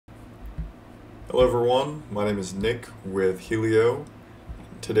Hello everyone, my name is Nick with Hylio.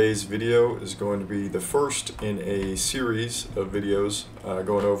 Today's video is going to be the first in a series of videos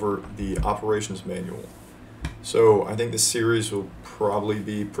going over the operations manual. So I think this series will probably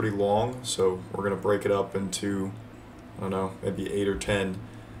be pretty long, so we're going to break it up into, I don't know, maybe 8 or 10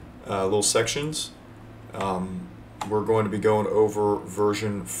 little sections. We're going to be going over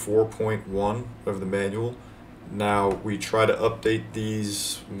version 4.1 of the manual. Now, we try to update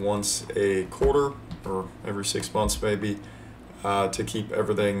these once a quarter or every 6 months maybe to keep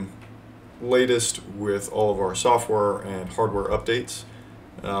everything latest with all of our software and hardware updates.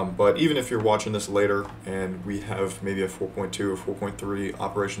 But even if you're watching this later and we have maybe a 4.2 or 4.3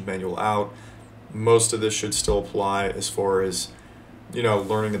 operations manual out, most of this should still apply as far as, you know,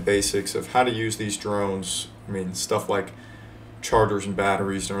 learning the basics of how to use these drones. I mean, stuff like chargers and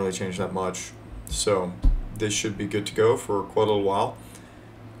batteries don't really change that much. So this should be good to go for quite a little while.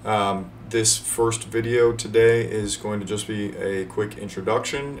 This first video today is going to just be a quick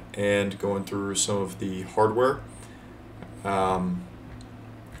introduction and going through some of the hardware. And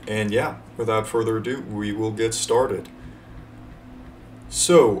yeah, without further ado, we will get started.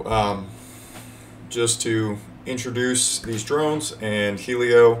 So, just to introduce these drones and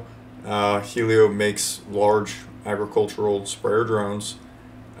Hylio. Hylio makes large agricultural sprayer drones.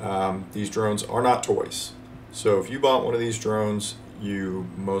 These drones are not toys. So if you bought one of these drones, you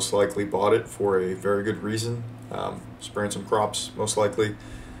most likely bought it for a very good reason, spraying some crops most likely.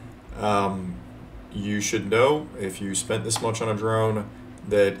 You should know, if you spent this much on a drone,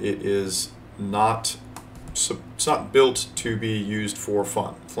 that it is not, it's not built to be used for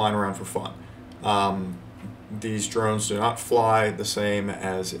fun, flying around for fun. These drones do not fly the same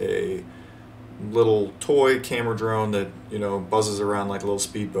as a little toy camera drone that, you know, buzzes around like a little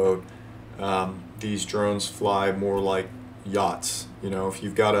speedboat. These drones fly more like yachts. You know, if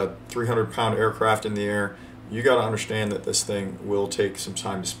you've got a 300-pound aircraft in the air, you got to understand that this thing will take some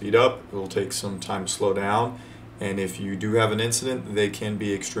time to speed up, it will take some time to slow down, and if you do have an incident, they can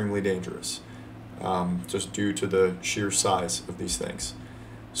be extremely dangerous, just due to the sheer size of these things.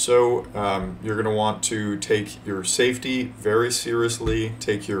 So you're going to want to take your safety very seriously,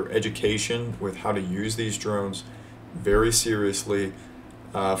 take your education with how to use these drones very seriously.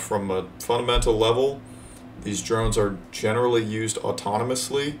 From a fundamental level, these drones are generally used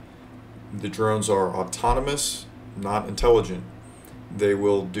autonomously. The drones are autonomous, not intelligent. They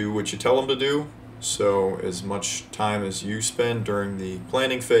will do what you tell them to do, so as much time as you spend during the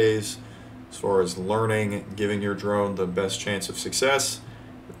planning phase, as far as learning, giving your drone the best chance of success,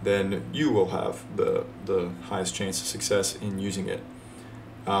 then you will have the highest chance of success in using it.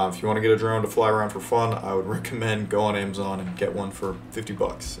 If you want to get a drone to fly around for fun, I would recommend go on Amazon and get one for 50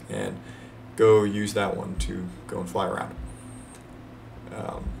 bucks and go use that one to go and fly around.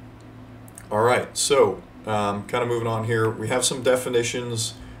 All right, so kind of moving on here, we have some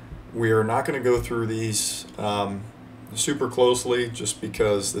definitions. We are not going to go through these super closely just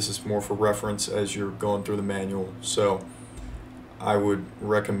because this is more for reference as you're going through the manual. So I would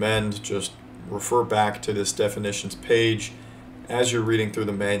recommend just refer back to this definitions page as you're reading through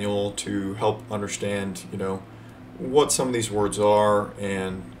the manual to help understand, you know, what some of these words are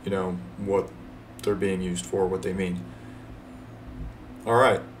and, you know, what they're being used for, what they mean. All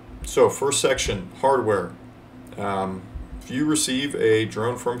right, so first section, hardware. If you receive a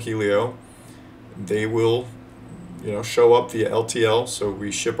drone from Hylio, they will, you know, show up via LTL. So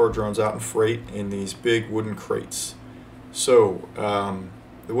we ship our drones out in freight in these big wooden crates. So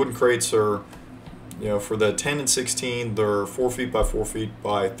the wooden crates are, you know, for the 10 and 16, they're 4 feet by 4 feet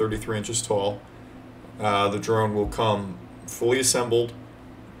by 33 inches tall. The drone will come fully assembled.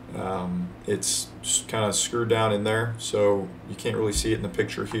 It's kind of screwed down in there, so you can't really see it in the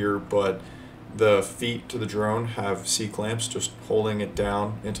picture here, but the feet to the drone have C-clamps just holding it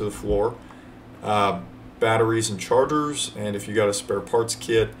down into the floor. Batteries and chargers, and if you got a spare parts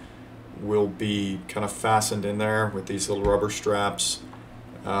kit, will be kind of fastened in there with these little rubber straps.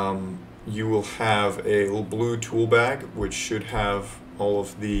 You will have a little blue tool bag which should have all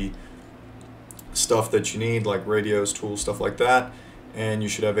of the stuff that you need, like radios, tools, stuff like that, and you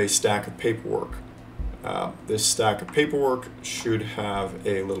should have a stack of paperwork. This stack of paperwork should have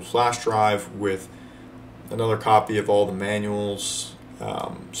a little flash drive with another copy of all the manuals,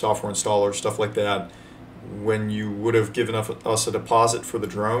 software installers, stuff like that. When you would have given us a deposit for the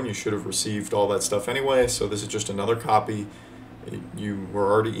drone, you should have received all that stuff anyway, so this is just another copy. You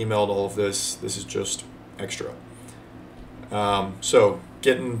were already emailed all of this. This is just extra. So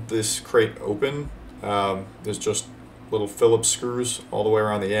getting this crate open, there's just little Phillips screws all the way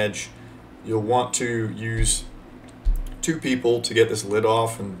around the edge. You'll want to use 2 people to get this lid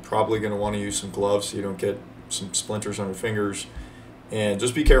off, and probably going to want to use some gloves so you don't get some splinters on your fingers. And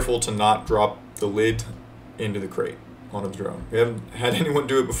just be careful to not drop the lid into the crate on the drone. We haven't had anyone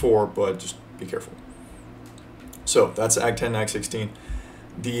do it before, but just be careful. So that's Ag 10 and Ag 16.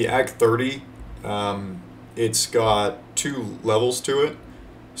 The Ag 30, it's got 2 levels to it.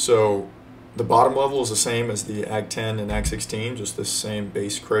 So the bottom level is the same as the Ag 10 and Ag 16, just this same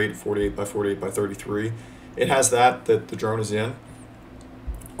base crate, 48 by 48 by 33. It has that the drone is in.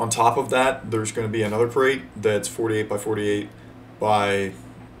 On top of that, there's going to be another crate that's 48 by 48 by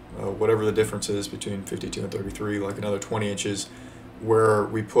whatever the difference is between 52 and 33, like another 20 inches, where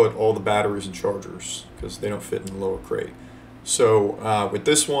we put all the batteries and chargers because they don't fit in the lower crate. So with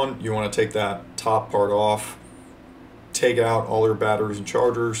this one, you want to take that top part off, take out all your batteries and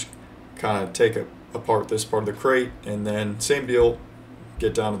chargers, kind of take apart this part of the crate, and then same deal,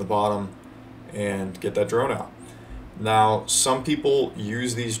 get down to the bottom and get that drone out. Now, some people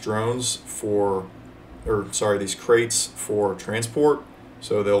use these drones these crates for transport.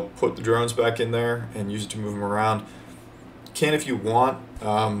 So they'll put the drones back in there and use it to move them around. You can if you want.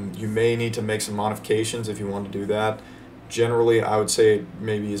 You may need to make some modifications if you want to do that. Generally, I would say it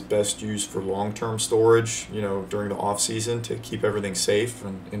maybe is best used for long-term storage, during the off-season to keep everything safe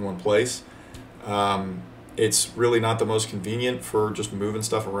and in one place. It's really not the most convenient for just moving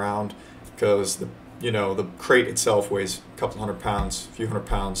stuff around because the crate itself weighs a couple hundred pounds, a few hundred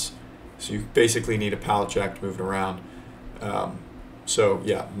pounds. So you basically need a pallet jack to move it around. So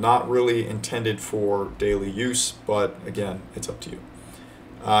yeah, not really intended for daily use, but again, it's up to you.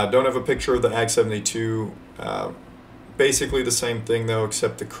 Don't have a picture of the Ag 72. Basically the same thing though,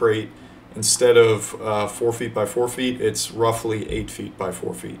 except the crate, instead of 4 feet by 4 feet, it's roughly 8 feet by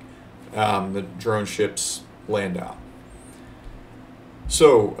 4 feet. The drone ships land out.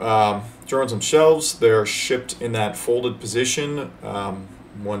 So drones themselves, they're shipped in that folded position.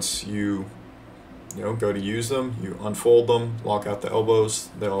 Once you go to use them, you unfold them, lock out the elbows,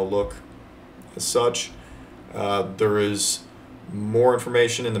 they all look as such. There is more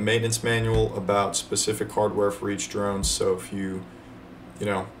information in the maintenance manual about specific hardware for each drone, so if you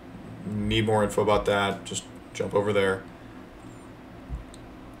need more info about that, just jump over there.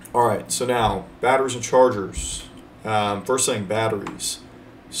 Alright, so now batteries and chargers. First thing, batteries.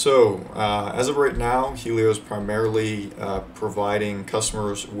 So as of right now, Hylio is primarily providing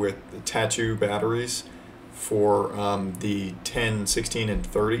customers with the Tattoo batteries for the 10, 16, and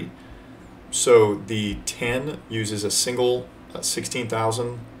 30. So the 10 uses a single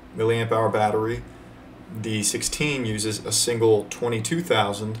 16,000 milliamp hour battery. The 16 uses a single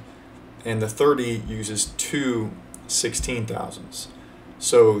 22,000, and the 30 uses two 16,000s.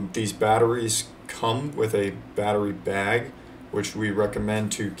 So these batteries come with a battery bag, which we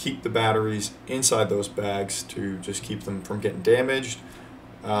recommend to keep the batteries inside those bags to just keep them from getting damaged.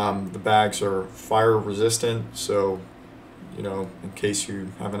 The bags are fire resistant, so in case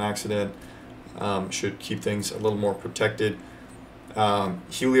you have an accident, should keep things a little more protected.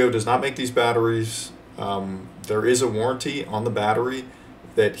 Hylio does not make these batteries. There is a warranty on the battery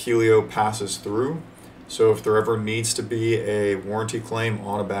that Hylio passes through. So if there ever needs to be a warranty claim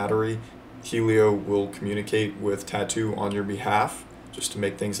on a battery, Hylio will communicate with Tattoo on your behalf just to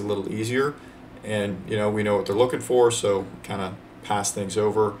make things a little easier. And we know what they're looking for, so kind of pass things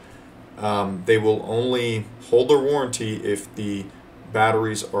over. They will only hold their warranty if the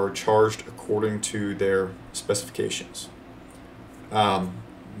batteries are charged according to their specifications.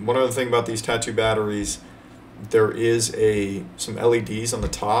 One other thing about these Tattoo batteries, there is some LEDs on the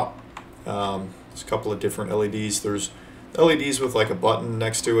top. There's a couple of different LEDs. There's LEDs with like a button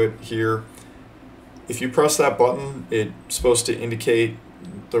next to it here. If you press that button, it's supposed to indicate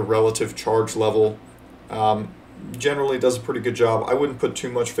the relative charge level. Generally does a pretty good job. I wouldn't put too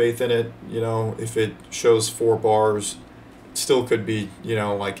much faith in it. If it shows 4 bars, it still could be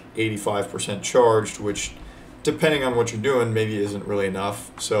like 85% charged, which depending on what you're doing maybe isn't really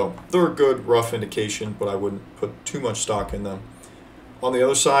enough. So they're a good rough indication, but I wouldn't put too much stock in them. On the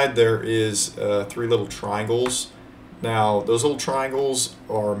other side, there is 3 little triangles. Now, those little triangles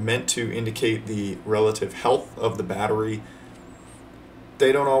are meant to indicate the relative health of the battery.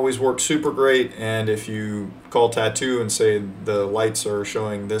 They don't always work super great, and if you call Tattoo and say the lights are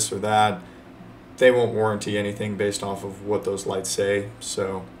showing this or that, they won't warranty anything based off of what those lights say.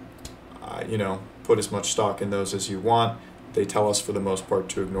 So, put as much stock in those as you want. They tell us for the most part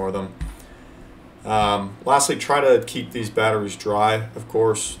to ignore them. Lastly, try to keep these batteries dry, of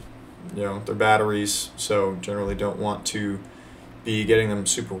course. They're batteries, so generally don't want to be getting them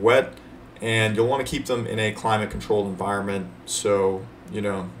super wet, and you'll want to keep them in a climate controlled environment. So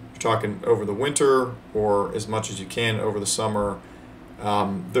you're talking over the winter or as much as you can over the summer,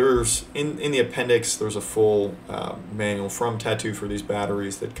 there's in the appendix, there's a full manual from Tattoo for these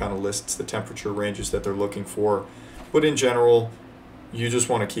batteries that kind of lists the temperature ranges that they're looking for. But in general, you just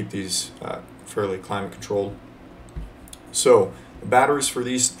want to keep these fairly climate controlled. So the batteries for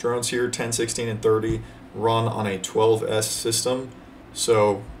these drones here, 10, 16, and 30, run on a 12S system.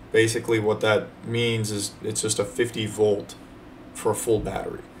 So basically what that means is it's just a 50 volt for a full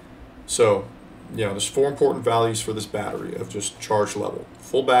battery. So, you know, there's 4 important values for this battery of just charge level.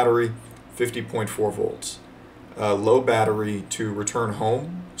 Full battery, 50.4 volts. Low battery to return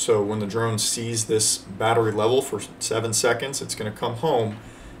home. So when the drone sees this battery level for 7 seconds, it's going to come home.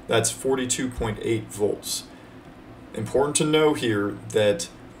 That's 42.8 volts. Important to know here that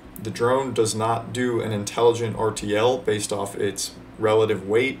the drone does not do an intelligent RTL based off its relative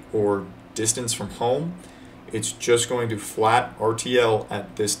weight or distance from home. It's just going to flat RTL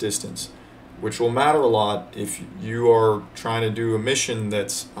at this distance, which will matter a lot if you are trying to do a mission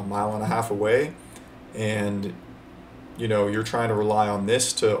that's 1.5 miles away and you know you're trying to rely on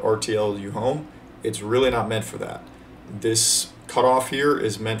this to RTL you home. It's really not meant for that. This cutoff here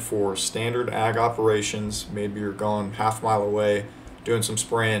is meant for standard ag operations. Maybe you're going 1/2 mile away doing some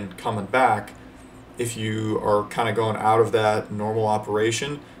spraying, coming back. If you are kind of going out of that normal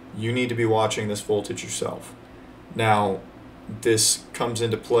operation, you need to be watching this voltage yourself. Now, this comes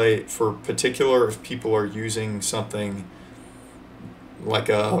into play for particular if people are using something like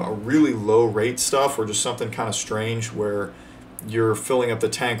a really low rate stuff or just something kind of strange where you're filling up the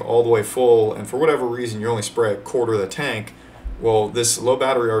tank all the way full and for whatever reason you only spray 1/4 of the tank. Well, this low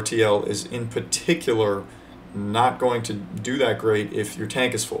battery RTL is in particular not going to do that great if your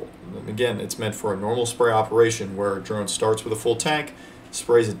tank is full. Again, it's meant for a normal spray operation where a drone starts with a full tank,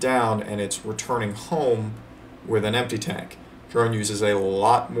 sprays it down, and it's returning home with an empty tank. Drone uses a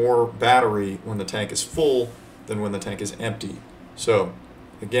lot more battery when the tank is full than when the tank is empty. So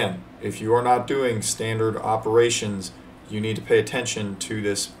again, if you are not doing standard operations, you need to pay attention to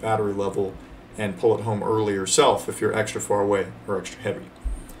this battery level and pull it home early yourself if you're extra far away or extra heavy.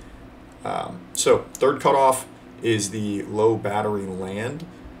 So third cutoff is the low battery land.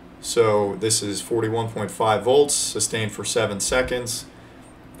 So this is 41.5 volts, sustained for 7 seconds.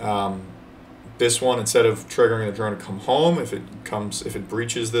 This one, instead of triggering the drone to come home, if it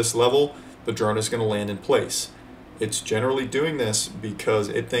breaches this level, the drone is going to land in place. It's generally doing this because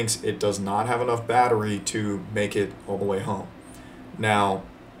it thinks it does not have enough battery to make it all the way home. Now,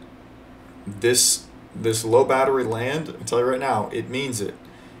 this low battery land, I'll tell you right now, it means it.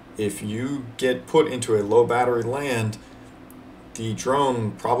 If you get put into a low battery land, the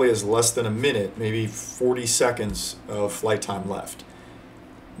drone probably has less than a minute, maybe 40 seconds of flight time left.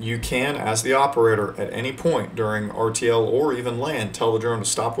 You can, as the operator, at any point during RTL or even land, tell the drone to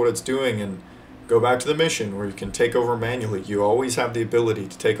stop what it's doing and go back to the mission, or you can take over manually. You always have the ability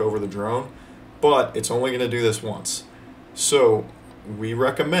to take over the drone, but it's only going to do this once. So we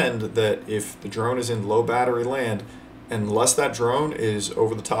recommend that if the drone is in low battery land, unless that drone is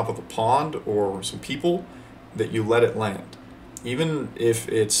over the top of a pond or some people, that you let it land. Even if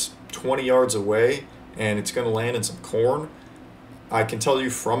it's 20 yards away and it's going to land in some corn, I can tell you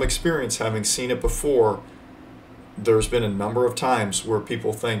from experience, having seen it before, there's been a number of times where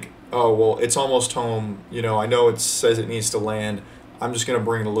people think, oh, well, it's almost home. You know, I know it says it needs to land. I'm just going to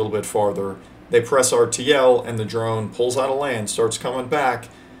bring it a little bit farther. They press RTL and the drone pulls out of land, starts coming back,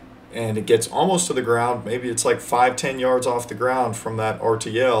 and it gets almost to the ground. Maybe it's like 5-10 yards off the ground from that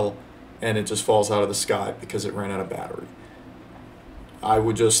RTL, and it just falls out of the sky because it ran out of battery. I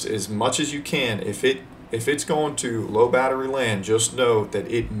would just, as much as you can, if it's going to low battery land, just know that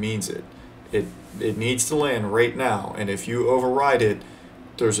it means it. It needs to land right now, and if you override it,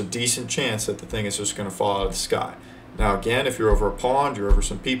 there's a decent chance that the thing is just going to fall out of the sky. Now again, if you're over a pond, you're over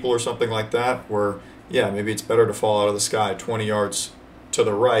some people or something like that, where, yeah, maybe it's better to fall out of the sky 20 yards to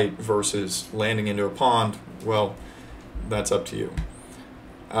the right versus landing into a pond, well, that's up to you.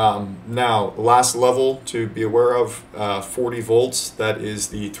 Now, last level to be aware of, 40 volts, that is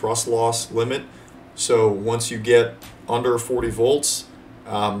the thrust loss limit. So once you get under 40 volts,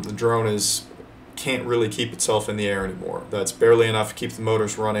 the drone can't really keep itself in the air anymore. That's barely enough to keep the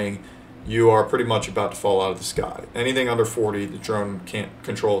motors running. You are pretty much about to fall out of the sky. Anything under 40, the drone can't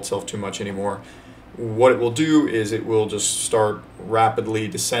control itself too much anymore. What it will do is it will just start rapidly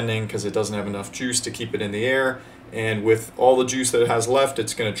descending because it doesn't have enough juice to keep it in the air. And with all the juice that it has left,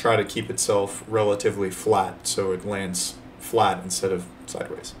 it's going to try to keep itself relatively flat, so it lands flat instead of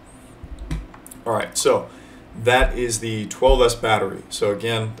sideways. All right, so that is the 12S battery. So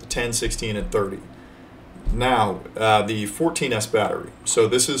again, the 10, 16, and 30. Now, the 14S battery. So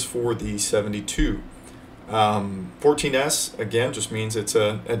this is for the 72. 14S, again, just means it's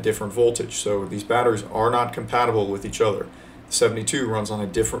a different voltage. So these batteries are not compatible with each other. The 72 runs on a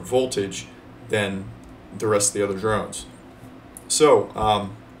different voltage than the rest of the other drones.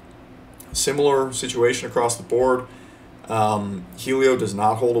 So, similar situation across the board. Hylio does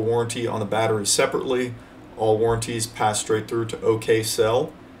not hold a warranty on the battery separately. All warranties pass straight through to OK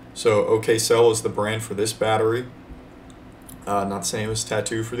Cell. So OK Cell is the brand for this battery. Not the same as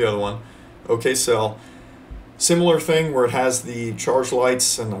Tattoo for the other one. OK Cell. Similar thing where it has the charge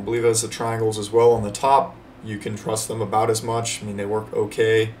lights, and I believe it has the triangles as well on the top. You can trust them about as much. I mean, they work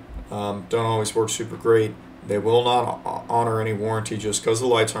okay. Don't always work super great. They will not honor any warranty just because the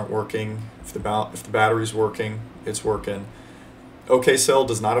lights aren't working. If the battery's working, it's working. OK Cell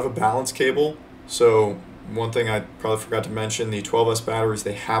does not have a balance cable. So one thing I probably forgot to mention, the 12S batteries,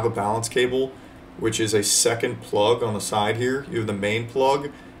 they have a balance cable, which is a second plug on the side here. You have the main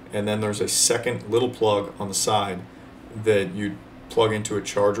plug, and then there's a second little plug on the side that you plug into a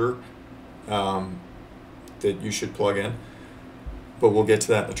charger that you should plug in. But we'll get to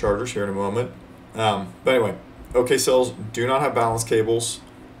that in the chargers here in a moment. But anyway, OK Cells do not have balance cables.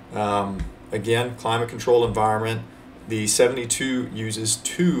 Again, climate controlled environment. The 72 uses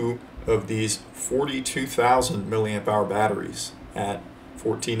 2 of these 42,000 milliamp hour batteries at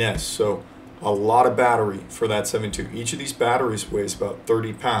 14S. So a lot of battery for that 72. Each of these batteries weighs about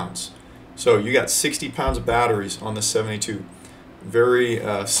 30 pounds. So you got 60 pounds of batteries on the 72. Very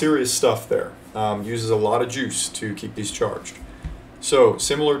serious stuff there. Uses a lot of juice to keep these charged. So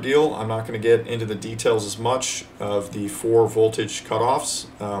similar deal. I'm not going to get into the details as much of the 4 voltage cutoffs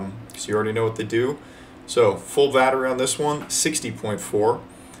because you already know what they do. So full battery on this one, 60.4.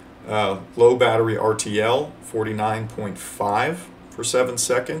 Low battery RTL, 49.5 for 7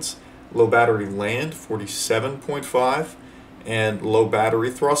 seconds. Low battery land, 47.5. And low battery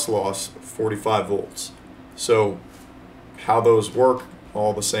thrust loss, 45 volts. So how those work,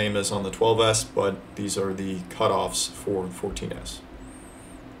 all the same as on the 12S, but these are the cutoffs for 14S.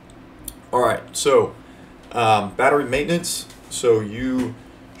 All right, so battery maintenance. So you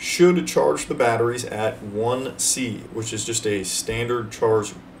should charge the batteries at 1C, which is just a standard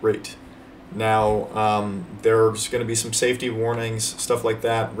charge rate. Now, there's going to be some safety warnings, stuff like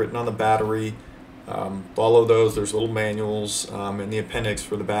that, written on the battery. Follow those. There's little manuals in the appendix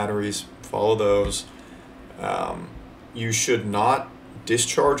for the batteries. Follow those. You should not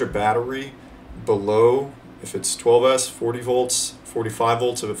discharge a battery below, if it's 12S, 40 volts, 45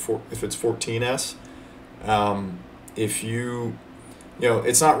 volts if it's 14S. If you know,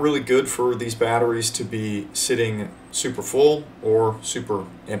 it's not really good for these batteries to be sitting super full or super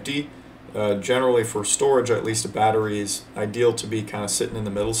empty. Generally for storage, at least, a battery is ideal to be kind of sitting in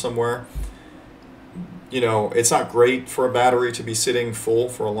the middle somewhere. You know, it's not great for a battery to be sitting full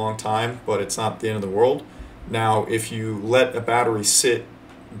for a long time, but it's not the end of the world. Now, if you let a battery sit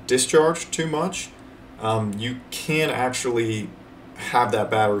discharged too much, you can actually have that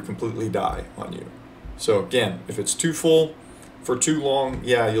battery completely die on you. So again, if it's too full for too long,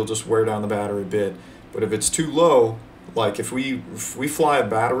 yeah, you'll just wear down the battery a bit. But if it's too low, like if we fly a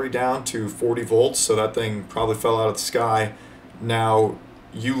battery down to 40 volts, so that thing probably fell out of the sky, now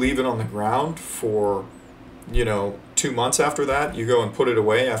you leave it on the ground for, you know, 2 months after that, you go and put it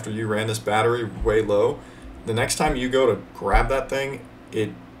away after you ran this battery way low. The next time you go to grab that thing,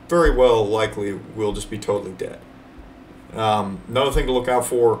 it very well likely will just be totally dead. Another thing to look out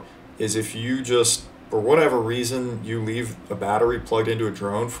for is if you just, for whatever reason, you leave a battery plugged into a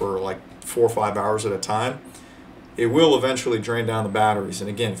drone for like 4 or 5 hours at a time, it will eventually drain down the batteries. And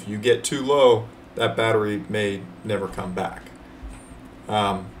again, if you get too low, that battery may never come back.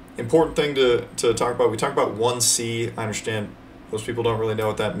 Important thing to talk about, we talk about 1C. I understand most people don't really know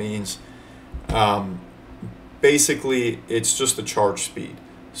what that means. Basically, it's just the charge speed.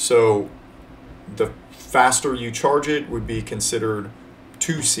 So the faster you charge it would be considered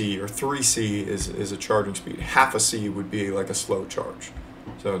 2C, or 3C is a charging speed. Half a C would be like a slow charge.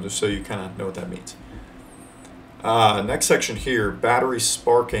 So just so you kind of know what that means. Next section here, battery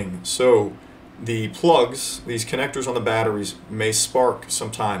sparking. So the plugs, these connectors on the batteries, may spark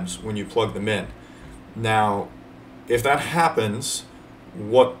sometimes when you plug them in. Now, if that happens,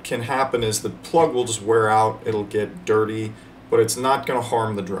 what can happen is the plug will just wear out, it'll get dirty, but it's not going to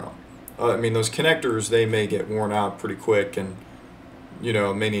harm the drone. I mean, those connectors, they may get worn out pretty quick and, you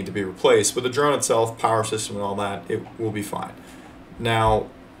know, may need to be replaced, but the drone itself, power system and all that, it will be fine. Now,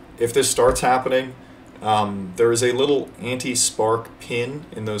 if this starts happening, there is a little anti-spark pin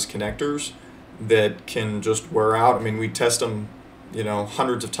in those connectors that can just wear out. I mean, we test them, you know,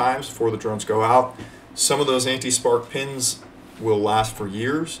 hundreds of times before the drones go out. Some of those anti-spark pins will last for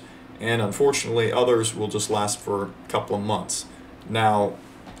years, and unfortunately others will just last for a couple of months. Now,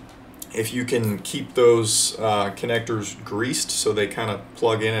 if you can keep those connectors greased so they kind of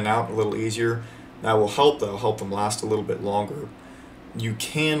plug in and out a little easier, that will help. That'll help them last a little bit longer. You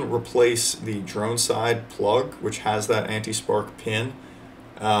can replace the drone side plug, which has that anti-spark pin,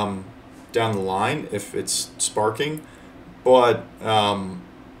 down the line if it's sparking, but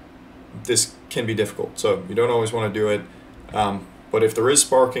this can be difficult, so you don't always want to do it. But if there is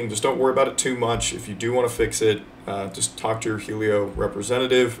sparking, just don't worry about it too much. If you do want to fix it, just talk to your Hylio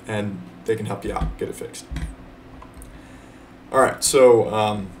representative and they can help you out, get it fixed. All right,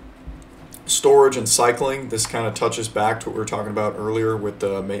 so storage and cycling, this kind of touches back to what we were talking about earlier with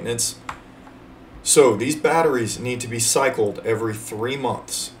the maintenance. So these batteries need to be cycled every 3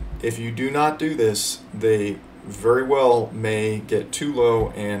 months. If you do not do this, they very well may get too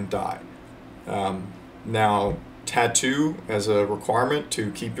low and die. Now, tattoo as a requirement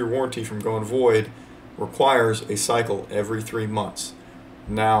to keep your warranty from going void requires a cycle every 3 months.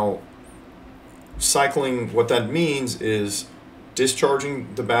 Now, cycling, what that means is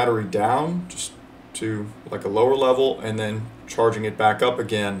discharging the battery down just to like a lower level and then charging it back up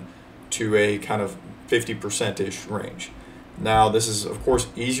again to a kind of 50%-ish range. Now, this is of course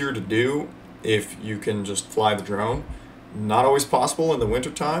easier to do if you can just fly the drone. Not always possible in the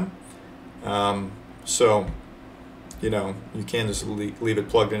winter time. So, you know, you can just leave it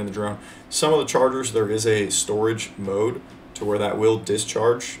plugged into the drone. Some of the chargers, there is a storage mode to where that will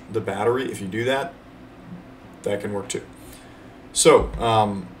discharge the battery. If you do that, that can work too. So,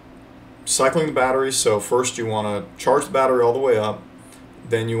 cycling the batteries. So first you want to charge the battery all the way up.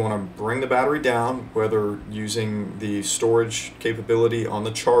 Then you want to bring the battery down, whether using the storage capability on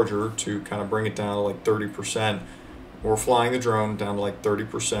the charger to kind of bring it down to like 30%, or flying the drone down to like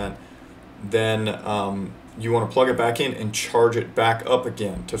 30%. Then you want to plug it back in and charge it back up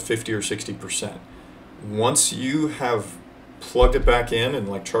again to 50 or 60%. Once you have plugged it back in and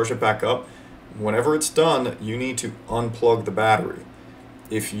like charged it back up, whenever it's done, you need to unplug the battery.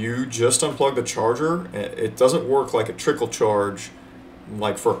 If you just unplug the charger, it doesn't work like a trickle charge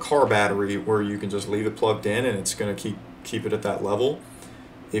like for a car battery where you can just leave it plugged in and it's going to keep it at that level.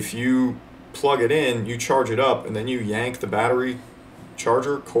 If you plug it in, you charge it up, and then you yank the battery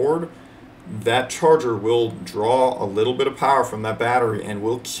charger cord, that charger will draw a little bit of power from that battery and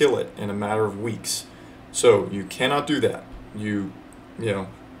will kill it in a matter of weeks. So you cannot do that. You know,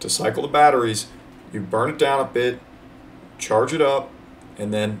 to cycle the batteries, you burn it down a bit, charge it up,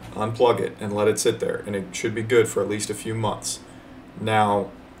 and then unplug it and let it sit there, and it should be good for at least a few months. Now,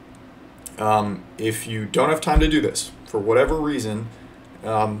 if you don't have time to do this for whatever reason,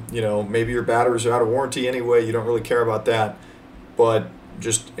 you know, maybe your batteries are out of warranty anyway, you don't really care about that, but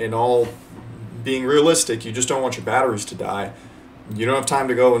just in all being realistic, you just don't want your batteries to die. You don't have time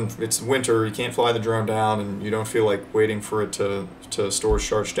to go, and it's winter, you can't fly the drone down, and you don't feel like waiting for it to storage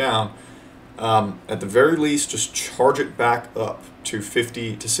charge down. At the very least, just charge it back up to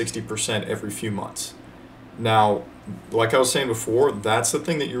 50 to 60% every few months. Now, like I was saying before, that's the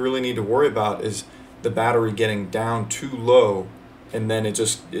thing that you really need to worry about, is the battery getting down too low and then it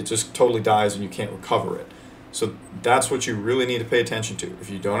just totally dies and you can't recover it. So that's what you really need to pay attention to. If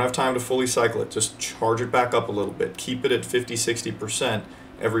you don't have time to fully cycle it, just charge it back up a little bit. Keep it at 50, 60%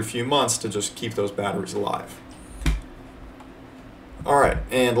 every few months to just keep those batteries alive. All right,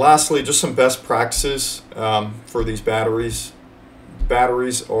 and lastly, just some best practices for these batteries.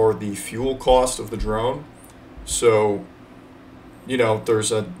 Batteries are the fuel cost of the drone. So, you know,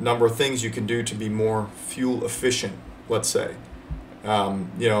 there's a number of things you can do to be more fuel efficient, let's say.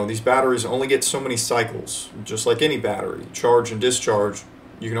 You know, these batteries only get so many cycles, just like any battery. Charge and discharge,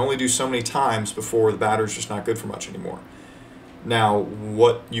 you can only do so many times before the battery's just not good for much anymore. Now,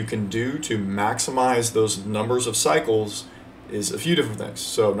 what you can do to maximize those numbers of cycles is a few different things.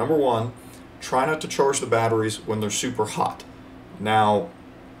 So, number one, try not to charge the batteries when they're super hot. Now,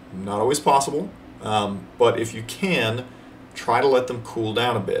 not always possible, but if you can, try to let them cool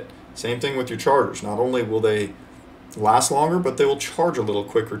down a bit. Same thing with your chargers. Not only will they last longer, but they will charge a little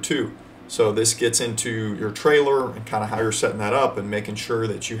quicker too. So this gets into your trailer and kind of how you're setting that up and making sure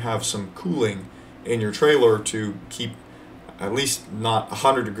that you have some cooling in your trailer to keep at least not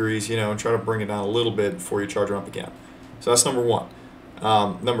 100 degrees, you know, and try to bring it down a little bit before you charge them up again. So that's number one.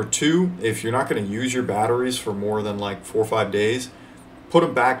 Number two, if you're not going to use your batteries for more than like 4 or 5 days, put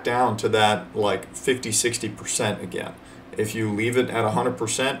them back down to that like 50, 60% again. If you leave it at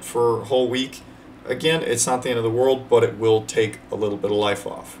 100% for a whole week, again, it's not the end of the world, but it will take a little bit of life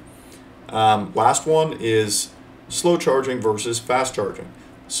off. Last one is slow charging versus fast charging.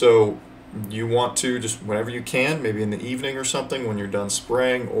 So you want to just whenever you can, maybe in the evening or something when you're done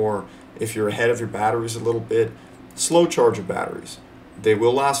spraying, or if you're ahead of your batteries a little bit, slow charge your batteries. They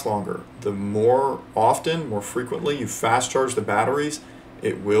will last longer. The more often, more frequently you fast charge the batteries,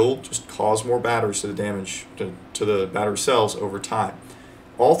 it will just cause more batteries to the damage to the battery cells over time.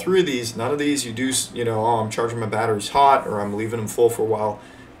 All three of these, none of these you do, oh, I'm charging my batteries hot or I'm leaving them full for a while.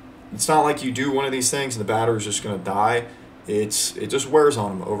 It's not like you do one of these things and the battery's just going to die. It just wears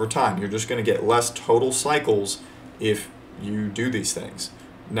on them over time. You're just going to get less total cycles if you do these things.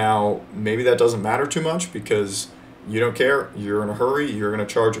 Now, maybe that doesn't matter too much because you don't care. You're in a hurry. You're going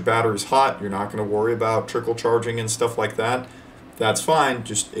to charge your batteries hot. You're not going to worry about trickle charging and stuff like that. That's fine.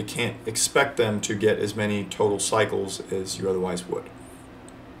 Just it can't expect them to get as many total cycles as you otherwise would.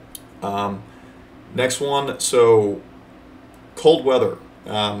 Next one, so cold weather.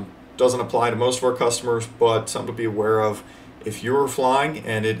 Doesn't apply to most of our customers, but something to be aware of. If you're flying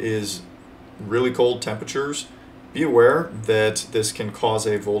and it is really cold temperatures, be aware that this can cause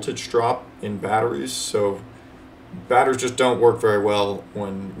a voltage drop in batteries. So batteries just don't work very well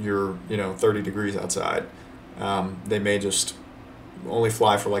when you're 30 degrees outside. They may just only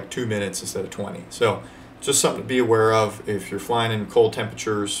fly for like 2 minutes instead of 20. So just something to be aware of. If you're flying in cold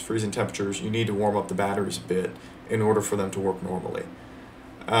temperatures, freezing temperatures, you need to warm up the batteries a bit in order for them to work normally.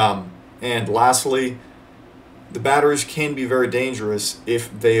 And lastly, the batteries can be very dangerous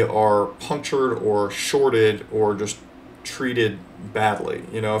if they are punctured or shorted or just treated badly.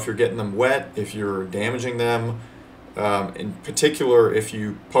 If you're getting them wet, if you're damaging them, in particular, if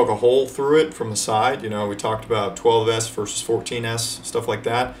you poke a hole through it from the side, we talked about 12S versus 14S, stuff like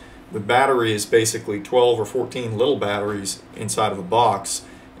that. The battery is basically 12 or 14 little batteries inside of a box,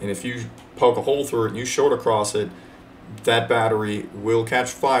 and if you poke a hole through it and you short across it, that battery will catch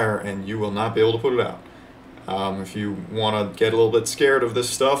fire and you will not be able to put it out. If you want to get a little bit scared of this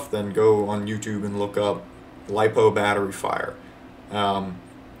stuff, then go on YouTube and look up LiPo battery fire.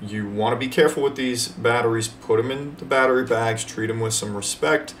 You want to be careful with these batteries. Put them in the battery bags, treat them with some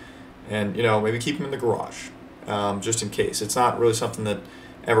respect, and maybe keep them in the garage, just in case. It's not really something that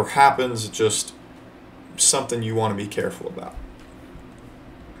ever happens, it's just something you want to be careful about.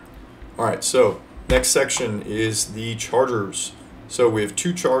 Alright, so next section is the chargers. So we have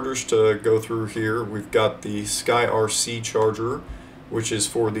two chargers to go through here. We've got the Sky RC charger, which is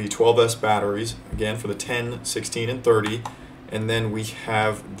for the 12S batteries, again for the 10, 16, and 30. And then we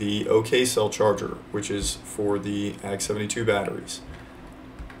have the OK cell charger, which is for the Ag72 batteries.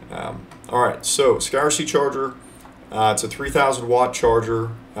 Alright, so Sky RC charger, it's a 3,000 watt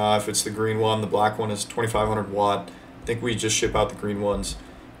charger. If it's the green one, the black one is 2,500 watt. I think we just ship out the green ones.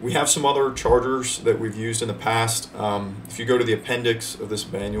 We have some other chargers that we've used in the past. If you go to the appendix of this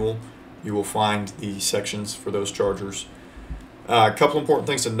manual, you will find the sections for those chargers. A couple important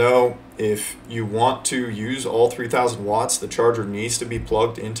things to know. If you want to use all 3,000 watts, the charger needs to be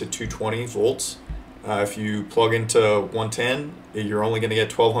plugged into 220 volts. If you plug into 110, you're only going to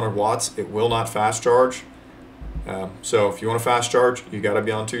get 1,200 watts. It will not fast charge. So if you want to fast charge, you got to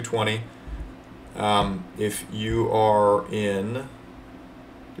be on 220. If you are in...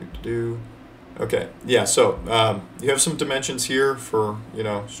 Okay, yeah, so you have some dimensions here for,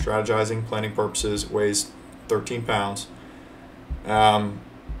 strategizing, planning purposes. It weighs 13 pounds. All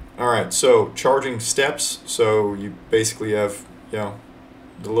right, so charging steps. So you basically have, the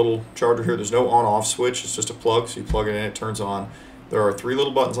little charger here. There's no on-off switch. It's just a plug. So you plug it in, it turns on. There are 3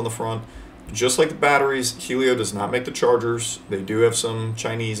 little buttons on the front. Just like the batteries, Hylio does not make the chargers. They do have some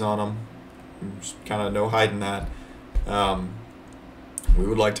Chinese on them. There's kind of no hiding that. We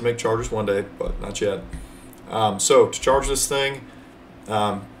would like to make chargers one day, but not yet. So to charge this thing,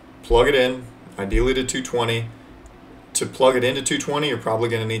 plug it in, ideally to 220. To plug it into 220, you're probably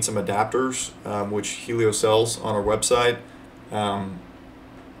going to need some adapters, which Hylio sells on our website.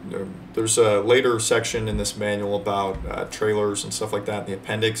 There's a later section in this manual about trailers and stuff like that in the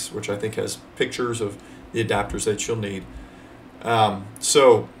appendix, which I think has pictures of the adapters that you'll need.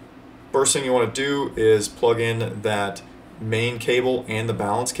 So first thing you want to do is plug in that main cable and the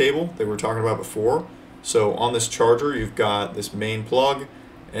balance cable that we were talking about before. So on this charger, you've got this main plug,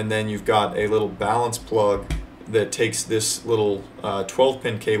 and then you've got a little balance plug that takes this little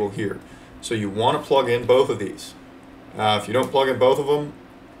 12-pin cable here. So you want to plug in both of these. If you don't plug in both of them,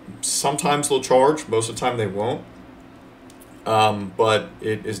 sometimes they'll charge, most of the time they won't. But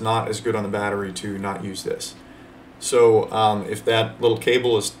it is not as good on the battery to not use this. So if that little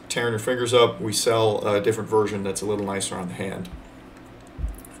cable is tearing your fingers up, we sell a different version that's a little nicer on the hand.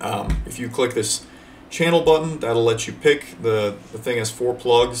 If you click this channel button, that'll let you pick. The thing has 4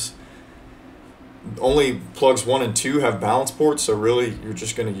 plugs. only plugs 1 and 2 have balance ports, so really you're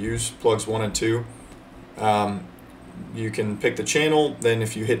just going to use plugs 1 and 2. You can pick the channel, then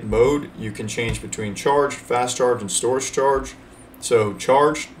if you hit mode, you can change between charge, fast charge, and storage charge. So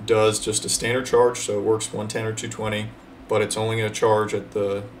charge does just a standard charge, so it works 110 or 220, but it's only going to charge at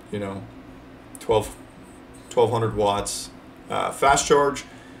the 1200 watts. Fast charge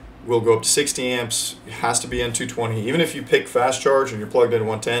will go up to 60 amps. It has to be in 220. Even if you pick fast charge and you're plugged in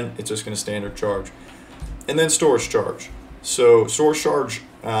 110, it's just going to standard charge. And then storage charge. So storage charge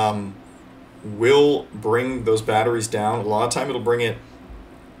will bring those batteries down. A lot of time it'll bring it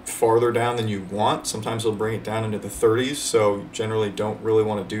farther down than you want. Sometimes it'll bring it down into the 30s. So generally don't really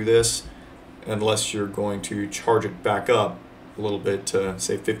want to do this unless you're going to charge it back up a little bit to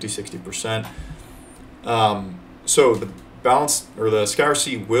say 50-60%. So the balance or the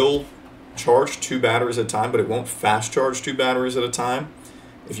SkyRC will charge 2 batteries at a time, but it won't fast charge 2 batteries at a time.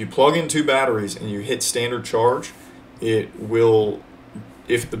 If you plug in 2 batteries and you hit standard charge, it will,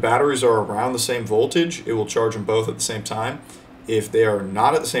 if the batteries are around the same voltage, it will charge them both at the same time. If they are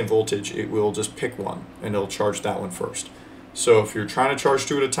not at the same voltage, it will just pick one and it'll charge that one first. So if you're trying to charge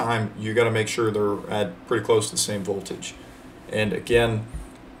 2 at a time, you got to make sure they're at pretty close to the same voltage. And again,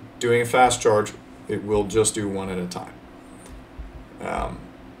 doing a fast charge, it will just do 1 at a time.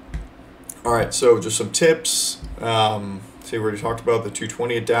 All right, so just some tips. See, we already talked about the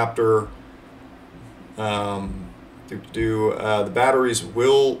 220 adapter. The batteries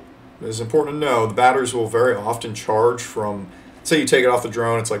will, it's important to know, the batteries will very often charge from, say you take it off the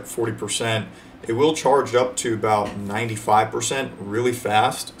drone, it's like 40%. It will charge up to about 95% really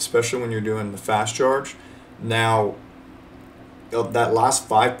fast, especially when you're doing the fast charge. Now, that last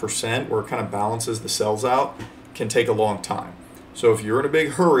 5% where it kind of balances the cells out can take a long time. So if you're in a big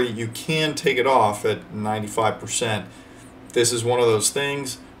hurry, you can take it off at 95%. This is one of those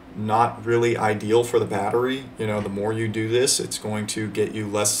things, not really ideal for the battery. You know, the more you do this, it's going to get you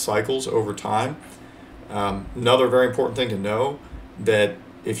less cycles over time. Another very important thing to know, that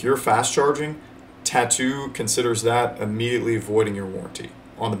if you're fast charging, Tattoo considers that immediately voiding your warranty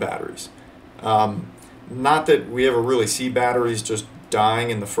on the batteries. Not that we ever really see batteries just dying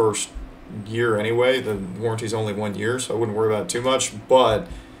in the first year anyway. The warranty's only 1 year, so I wouldn't worry about it too much. But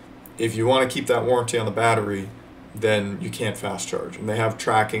if you want to keep that warranty on the battery, then you can't fast charge. And they have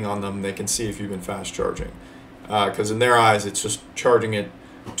tracking on them. They can see if you've been fast charging. Because in their eyes, it's just charging it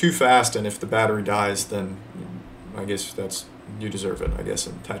too fast, and if the battery dies, then I guess that's, you deserve it, I guess,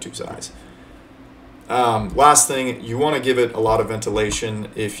 in Tattoo's eyes. Last thing, you want to give it a lot of ventilation.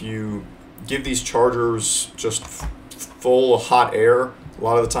 If you give these chargers just full of hot air, a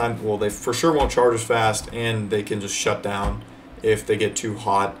lot of the time, well, they for sure won't charge as fast, and they can just shut down if they get too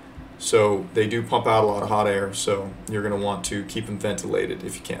hot. So they do pump out a lot of hot air, so you're going to want to keep them ventilated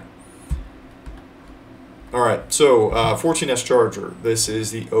if you can. All right, so 14S charger. This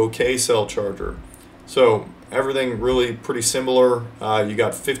is the OK cell charger. So everything really pretty similar. You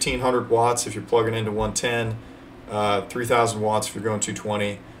got 1500 watts if you're plugging into 110, 3000 watts if you're going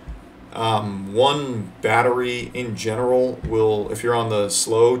 220. One battery in general will, if you're on the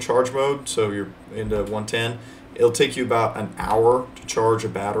slow charge mode, so you're into 110, it'll take you about an hour to charge a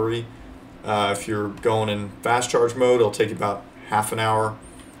battery. If you're going in fast charge mode, it'll take you about half an hour.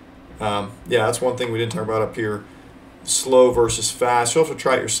 Yeah, that's one thing we didn't talk about up here. Slow versus fast. You'll have to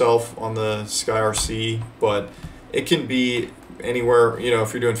try it yourself on the SkyRC, but it can be anywhere. You know,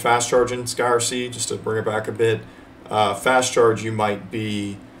 if you're doing fast charging SkyRC, just to bring it back a bit, fast charge you might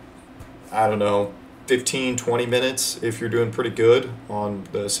be, I don't know, 15-20 minutes if you're doing pretty good on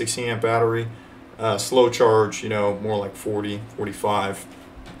the 60 amp battery. Slow charge, you know, more like 40-45,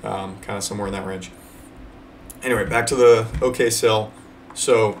 kind of somewhere in that range. Anyway, back to the OK cell.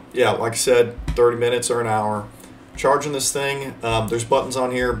 So yeah, like I said, 30 minutes or an hour. Charging this thing, there's buttons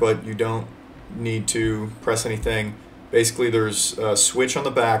on here, but you don't need to press anything. Basically, there's a switch on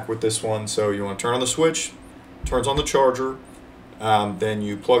the back with this one, so you want to turn on the switch, turns on the charger, then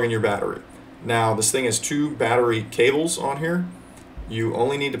you plug in your battery. Now, this thing has 2 battery cables on here. You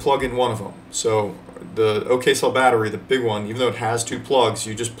only need to plug in one of them. So the OK cell battery, the big one, even though it has 2 plugs,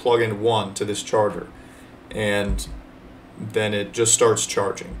 you just plug in one to this charger, and then it just starts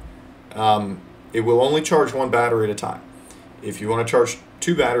charging. It will only charge 1 battery at a time. If you want to charge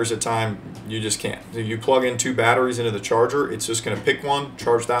 2 batteries at a time, you just can't. If you plug in 2 batteries into the charger, it's just going to pick one,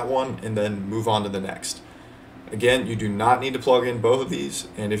 charge that one, and then move on to the next. Again, you do not need to plug in both of these,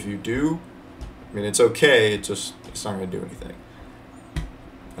 and if you do, I mean, it's okay, it's not going to do anything.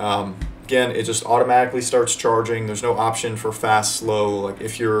 Again, it just automatically starts charging. There's no option for fast, slow. Like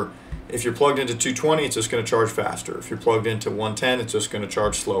if you're plugged into 220, it's just going to charge faster. If you're plugged into 110, it's just going to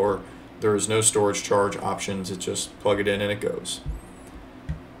charge slower. There is no storage charge options. It's just plug it in and it goes.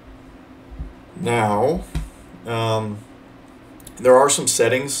 Now, there are some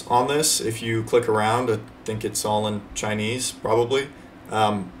settings on this. If you click around, I think it's all in Chinese probably.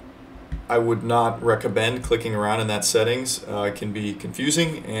 I would not recommend clicking around in that settings. It can be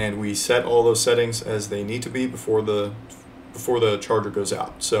confusing, and we set all those settings as they need to be before the charger goes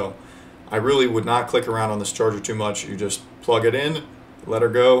out. So I really would not click around on this charger too much. You just plug it in, let her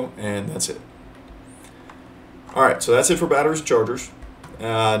go, and that's it. All right, so that's it for batteries and chargers.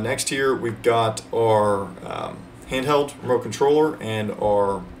 Next here we've got our handheld remote controller and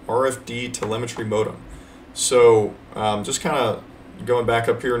our RFD telemetry modem. So just kind of going back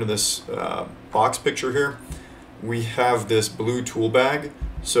up here into this box picture here, we have this blue tool bag.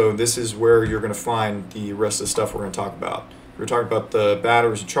 So this is where you're going to find the rest of the stuff we're going to talk about. We're talking about the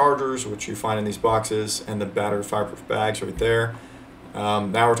batteries and chargers, which you find in these boxes, and the battery fireproof bags right there.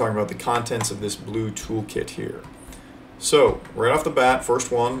 Now we're talking about the contents of this blue toolkit here. So right off the bat,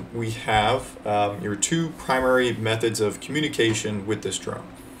 first one, we have your two primary methods of communication with this drone.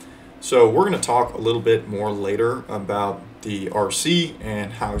 So we're going to talk a little bit more later about the RC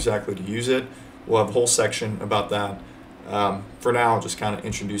and how exactly to use it. We'll have a whole section about that. For now, just kind of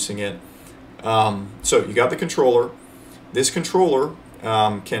introducing it. So you got the controller. This controller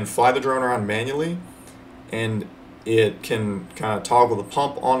can fly the drone around manually, and it can kind of toggle the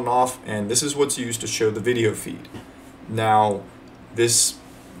pump on and off, and this is what's used to show the video feed. Now, this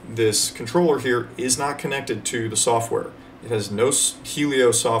controller here is not connected to the software. It has no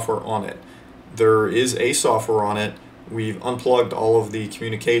Hylio software on it. There is a software on it. We've unplugged all of the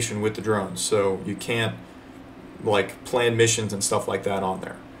communication with the drone, so you can't like plan missions and stuff like that on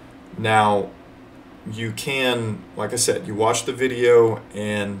there. Now, you can, like I said, you watch the video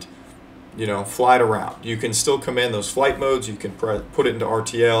and fly it around. You can still command those flight modes. You can put it into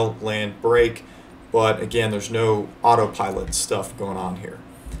RTL, land, brake, but again, there's no autopilot stuff going on here.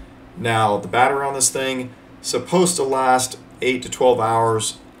 Now, the battery on this thing supposed to last 8 to 12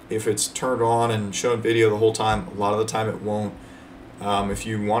 hours if it's turned on and shown video the whole time. A lot of the time it won't. If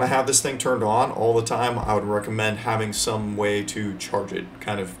you want to have this thing turned on all the time, I would recommend having some way to charge it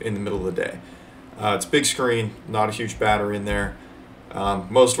kind of in the middle of the day. It's big screen, not a huge battery in there.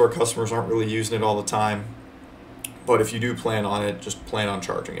 Most of our customers aren't really using it all the time, but if you do plan on it, just plan on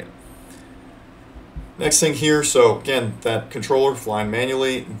charging it. Next thing here, so again, that controller flying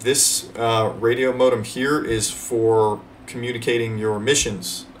manually. This radio modem here is for communicating your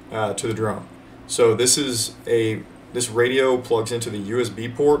missions to the drone. So this radio plugs into the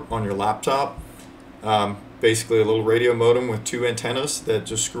USB port on your laptop. Basically a little radio modem with two antennas that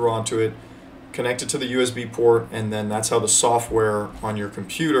just screw onto it, connect it to the USB port, and then that's how the software on your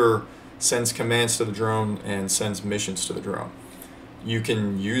computer sends commands to the drone and sends missions to the drone. You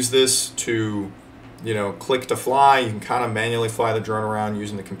can use this to click to fly. You can kind of manually fly the drone around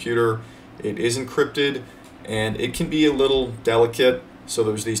using the computer. It is encrypted, and it can be a little delicate. So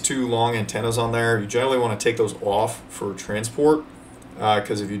there's these two long antennas on there. You generally want to take those off for transport,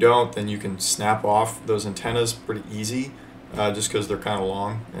 because if you don't, then you can snap off those antennas pretty easy, just because they're kind of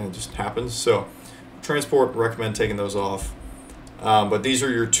long, and it just happens. So transport, recommend taking those off. But these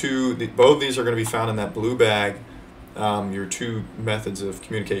are your both of these are going to be found in that blue bag, your two methods of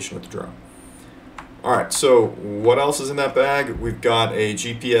communication with the drone. All right, so what else is in that bag? We've got a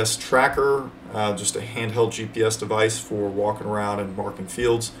GPS tracker, just a handheld GPS device for walking around and marking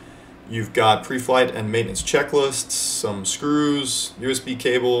fields. You've got pre-flight and maintenance checklists, some screws, USB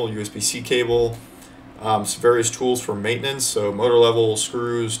cable, USB-C cable, some various tools for maintenance, so motor level,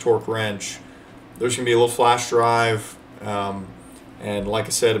 screws, torque wrench. There's going to be a little flash drive, and like I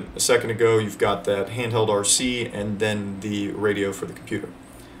said a second ago, you've got that handheld RC and then the radio for the computer.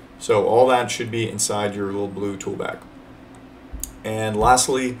 So all that should be inside your little blue tool bag. And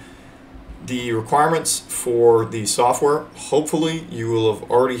lastly, the requirements for the software. Hopefully you will have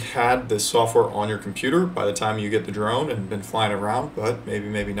already had this software on your computer by the time you get the drone and been flying around, but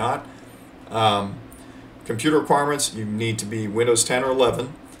maybe not. Computer requirements, you need to be Windows 10 or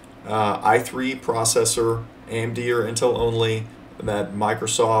 11, i3 processor, AMD or Intel only. That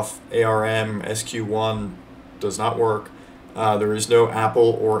Microsoft ARM SQ1 does not work. There is no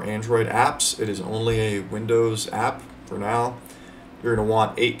Apple or Android apps. It is only a Windows app for now. You're going to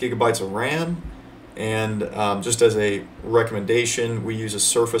want 8 gigabytes of RAM, and just as a recommendation, we use a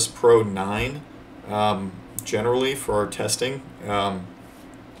Surface Pro 9 generally for our testing.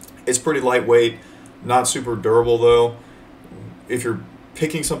 It's pretty lightweight, not super durable though. If you're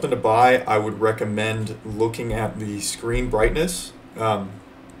picking something to buy, I would recommend looking at the screen brightness.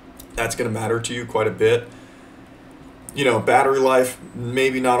 That's going to matter to you quite a bit. You know, battery life,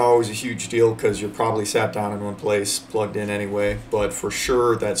 maybe not always a huge deal because you're probably sat down in one place, plugged in anyway, but for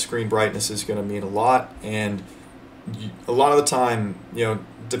sure that screen brightness is going to mean a lot. And a lot of the time, you know,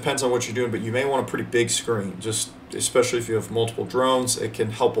 depends on what you're doing, but you may want a pretty big screen, just especially if you have multiple drones. It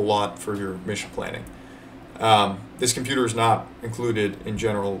can help a lot for your mission planning. This computer is not included in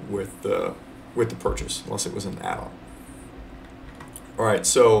general with the purchase, unless it was an add-on. All right,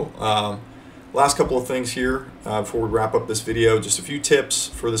 so last couple of things here before we wrap up this video. Just a few tips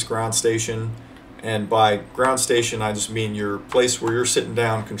for this ground station, and by ground station I just mean your place where you're sitting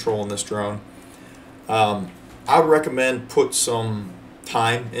down controlling this drone. I would recommend put some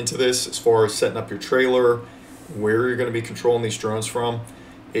time into this as far as setting up your trailer, where you're going to be controlling these drones from.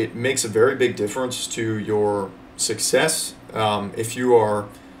 It makes a very big difference to your success. If you are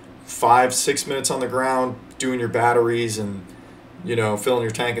 5-6 minutes on the ground doing your batteries and, you know, filling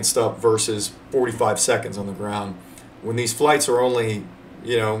your tank and stuff versus 45 seconds on the ground, when these flights are only,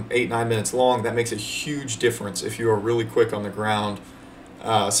 you know, 8-9 minutes long, that makes a huge difference if you are really quick on the ground.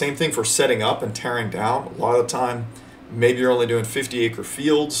 Same thing for setting up and tearing down. A lot of the time, maybe you're only doing 50-acre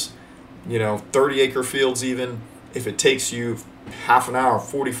fields, you know, 30-acre fields even. If it takes you half an hour,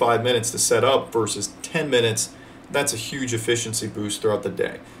 45 minutes to set up versus 10 minutes, that's a huge efficiency boost throughout the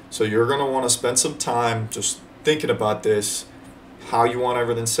day. So you're going to want to spend some time just thinking about this, how you want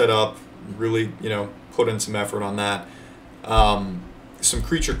everything set up, really, you know, put in some effort on that. Some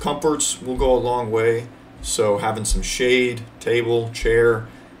creature comforts will go a long way. So having some shade, table, chair.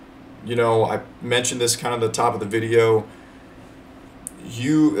 You know, I mentioned this kind of at the top of the video.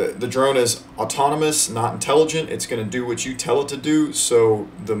 The drone is autonomous, not intelligent. It's going to do what you tell it to do. So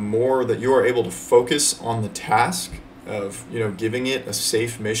the more that you are able to focus on the task of, you know, giving it a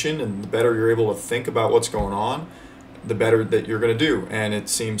safe mission, and the better you're able to think about what's going on, the better that you're going to do. And it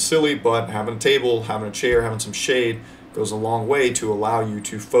seems silly, but having a table, having a chair, having some shade goes a long way to allow you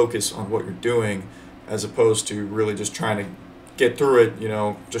to focus on what you're doing, as opposed to really just trying to get through it, you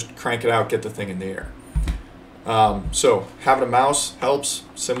know, just crank it out, get the thing in the air. So having a mouse helps,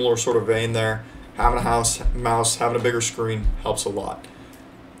 similar sort of vein there. Having a mouse, having a bigger screen helps a lot.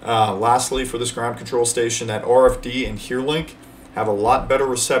 Lastly, for this ground control station, that RFD and HearLink have a lot better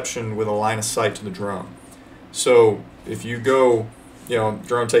reception with a line of sight to the drone. So if you go, you know,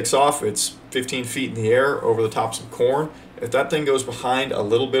 drone takes off, it's 15 feet in the air over the top of some corn. If that thing goes behind a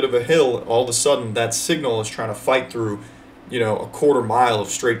little bit of a hill, all of a sudden that signal is trying to fight through, you know, a quarter mile of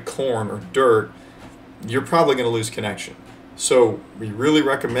straight corn or dirt, you're probably going to lose connection. So we really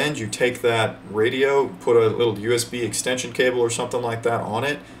recommend you take that radio, put a little USB extension cable or something like that on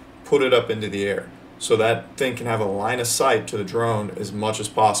it, put it up into the air, so that thing can have a line of sight to the drone as much as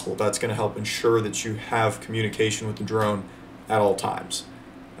possible. That's going to help ensure that you have communication with the drone at all times.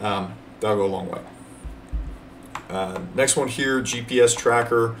 That'll go a long way. Next one here, GPS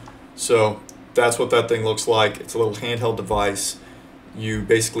tracker. So that's what that thing looks like. It's a little handheld device. You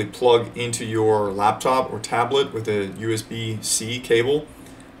basically plug into your laptop or tablet with a USB-C cable.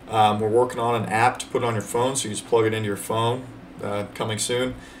 We're working on an app to put on your phone, so you just plug it into your phone, coming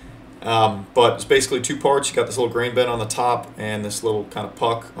soon. But it's basically two parts. You got this little grain bin on the top and this little kind of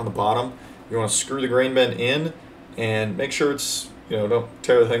puck on the bottom. You want to screw the grain bin in and make sure it's, you know, don't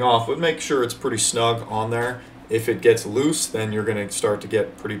tear the thing off, but make sure it's pretty snug on there. If it gets loose, then you're going to start to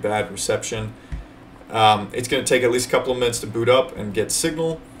get pretty bad reception. It's going to take at least a couple of minutes to boot up and get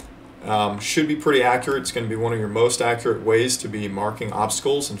signal. Should be pretty accurate. It's going to be one of your most accurate ways to be marking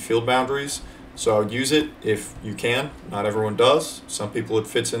obstacles and field boundaries. So I would use it if you can. Not everyone does. Some people it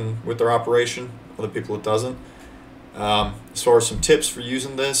fits in with their operation, other people it doesn't. As far as some tips for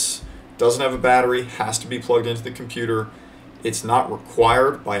using this, doesn't have a battery, has to be plugged into the computer. It's not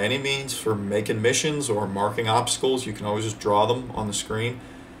required by any means for making missions or marking obstacles. You can always just draw them on the screen.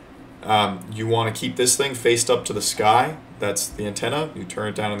 You want to keep this thing faced up to the sky. That's the antenna. You turn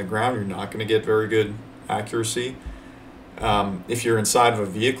it down on the ground, you're not going to get very good accuracy. If you're inside of a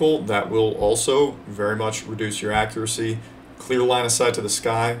vehicle, that will also very much reduce your accuracy. Clear line of sight to the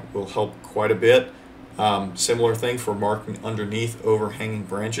sky will help quite a bit. Similar thing for marking underneath overhanging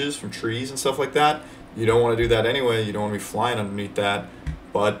branches from trees and stuff like that. You don't want to do that anyway. You don't want to be flying underneath that,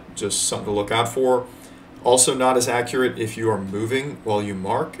 but just something to look out for. Also not as accurate if you are moving while you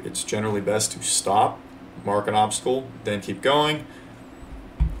mark. It's generally best to stop, mark an obstacle, then keep going.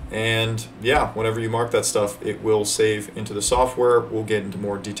 And yeah, whenever you mark that stuff, it will save into the software. We'll get into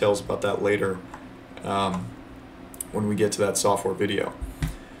more details about that later when we get to that software video.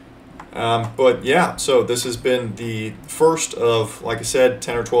 But yeah, so this has been the first of, like I said,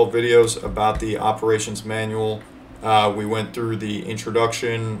 10 or 12 videos about the operations manual. We went through the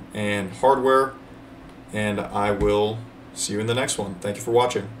introduction and hardware, and I will see you in the next one. Thank you for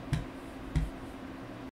watching.